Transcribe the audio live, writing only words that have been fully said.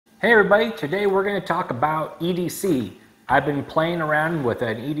Hey everybody, today we're going to talk about EDC. I've been playing around with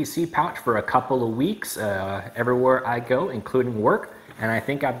an EDC pouch for a couple of weeks everywhere I go, including work, and I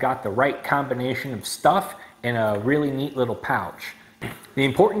think I've got the right combination of stuff in a really neat little pouch. The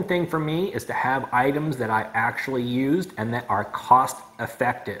important thing for me is to have items that I actually used and that are cost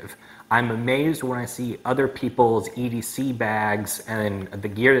effective. I'm amazed when I see other people's EDC bags and the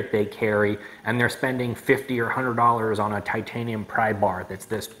gear that they carry, and they're spending $50 or $100 on a titanium pry bar that's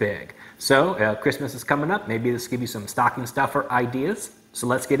this big. So Christmas is coming up. Maybe this will give you some stocking stuffer ideas. So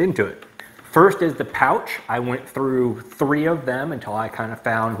let's get into it. First is the pouch. I went through 3 of them until I kind of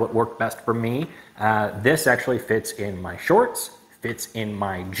found what worked best for me. This actually fits in my shorts, fits in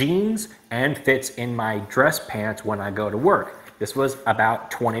my jeans, and fits in my dress pants when I go to work. This was about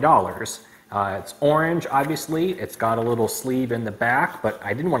 $20. It's orange, obviously. It's got a little sleeve in the back, but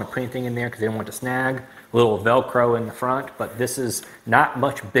I didn't want to put anything in there because I didn't want to snag. A little Velcro in the front, but this is not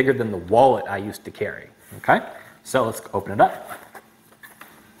much bigger than the wallet I used to carry. Okay, so let's open it up.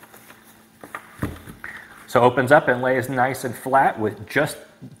 So it opens up and lays nice and flat with just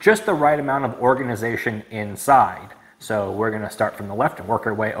the right amount of organization inside. So we're going to start from the left and work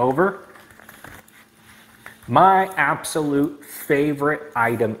our way over. My absolute favorite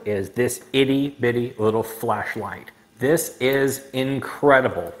item is this itty bitty little flashlight. This is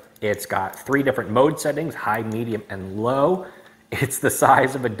incredible. It's got 3 different mode settings, high, medium, and low. It's the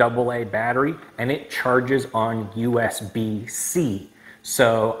size of a AA battery, and it charges on USB-C.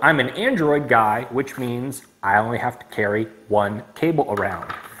 So I'm an Android guy, which means I only have to carry 1 cable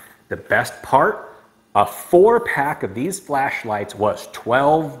around. The best part, a 4-pack of these flashlights was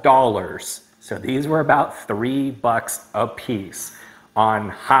 $12. So these were about $3 a piece. On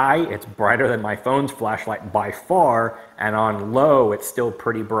high, it's brighter than my phone's flashlight by far, and on low, it's still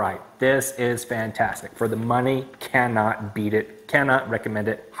pretty bright. This is fantastic. For the money, cannot beat it, cannot recommend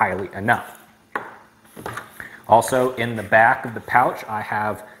it highly enough. Also, in the back of the pouch, I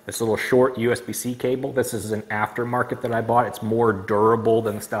have this little short USB-C cable. This is an aftermarket that I bought. It's more durable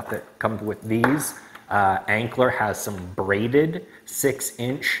than the stuff that comes with these. Ankler has some braided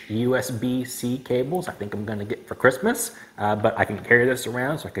 6-inch USB-C cables I think I'm going to get for Christmas, but I can carry this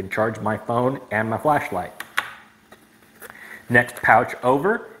around so I can charge my phone and my flashlight. Next pouch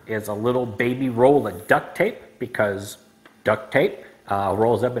over is a little baby roll of duct tape, because duct tape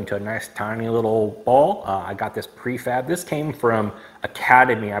rolls up into a nice tiny little ball. I got this prefab. This came from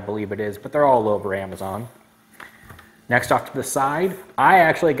Academy, I believe it is, but they're all over Amazon. Next off to the side, I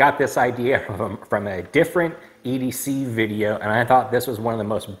actually got this idea from a different EDC video, and I thought this was one of the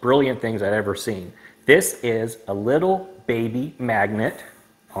most brilliant things I'd ever seen. This is a little baby magnet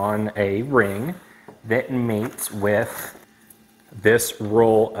on a ring that mates with this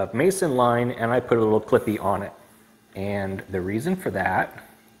roll of mason line, and I put a little clippy on it. And the reason for that,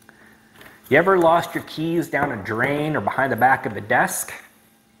 you ever lost your keys down a drain or behind the back of the desk?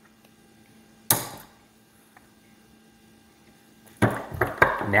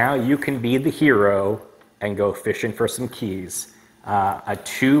 Now you can be the hero and go fishing for some keys. A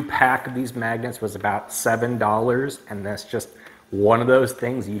 2-pack of these magnets was about $7, and that's just one of those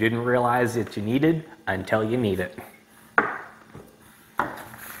things you didn't realize that you needed until you need it.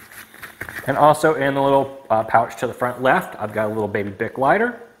 And also in the little pouch to the front left, I've got a little baby Bic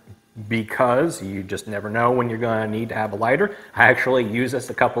lighter, because you just never know when you're going to need to have a lighter. I actually used this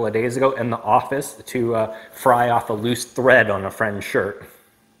a couple of days ago in the office to fry off a loose thread on a friend's shirt.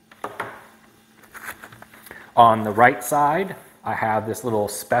 On the right side, I have this little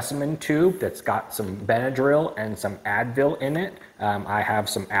specimen tube that's got some Benadryl and some Advil in it. I have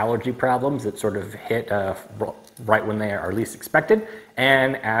some allergy problems that sort of hit right when they are least expected,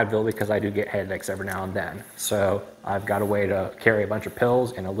 and Advil because I do get headaches every now and then. So I've got a way to carry a bunch of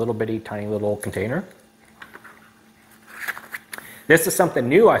pills in a little bitty tiny little container. This is something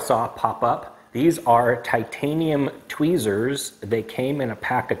new I saw pop up. These are titanium tweezers. They came in a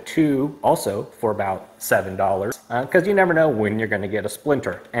pack of 2 also for about $7, because you never know when you're going to get a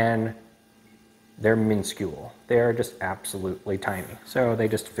splinter, and they're minuscule. They're just absolutely tiny. So they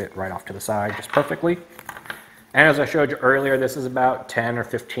just fit right off to the side just perfectly. And as I showed you earlier, this is about 10 or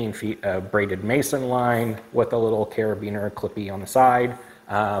 15 feet of braided mason line with a little carabiner clippy on the side.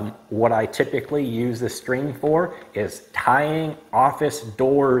 What I typically use this string for is tying office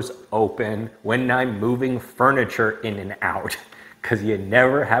doors open when I'm moving furniture in and out, because you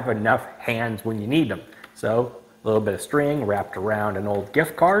never have enough hands when you need them. So a little bit of string wrapped around an old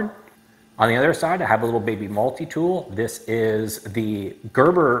gift card. On the other side, I have a little baby multi-tool. This is the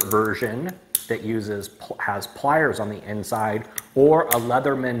Gerber version that has pliers on the inside, or a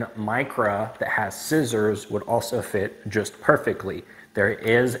Leatherman Micra that has scissors would also fit just perfectly. There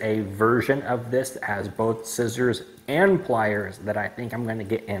is a version of this that has both scissors and pliers that I think I'm going to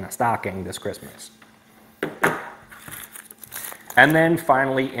get in a stocking this Christmas. And then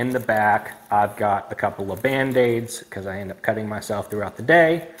finally in the back, I've got a couple of Band-Aids because I end up cutting myself throughout the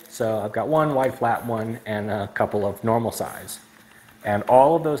day. So I've got one wide flat one and a couple of normal size. And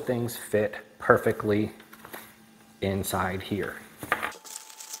all of those things fit perfectly inside here.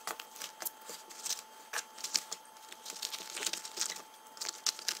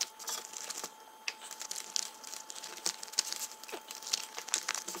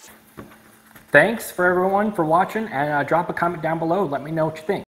 Thanks for everyone for watching, and drop a comment down below. Let me know what you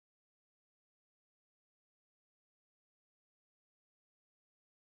think.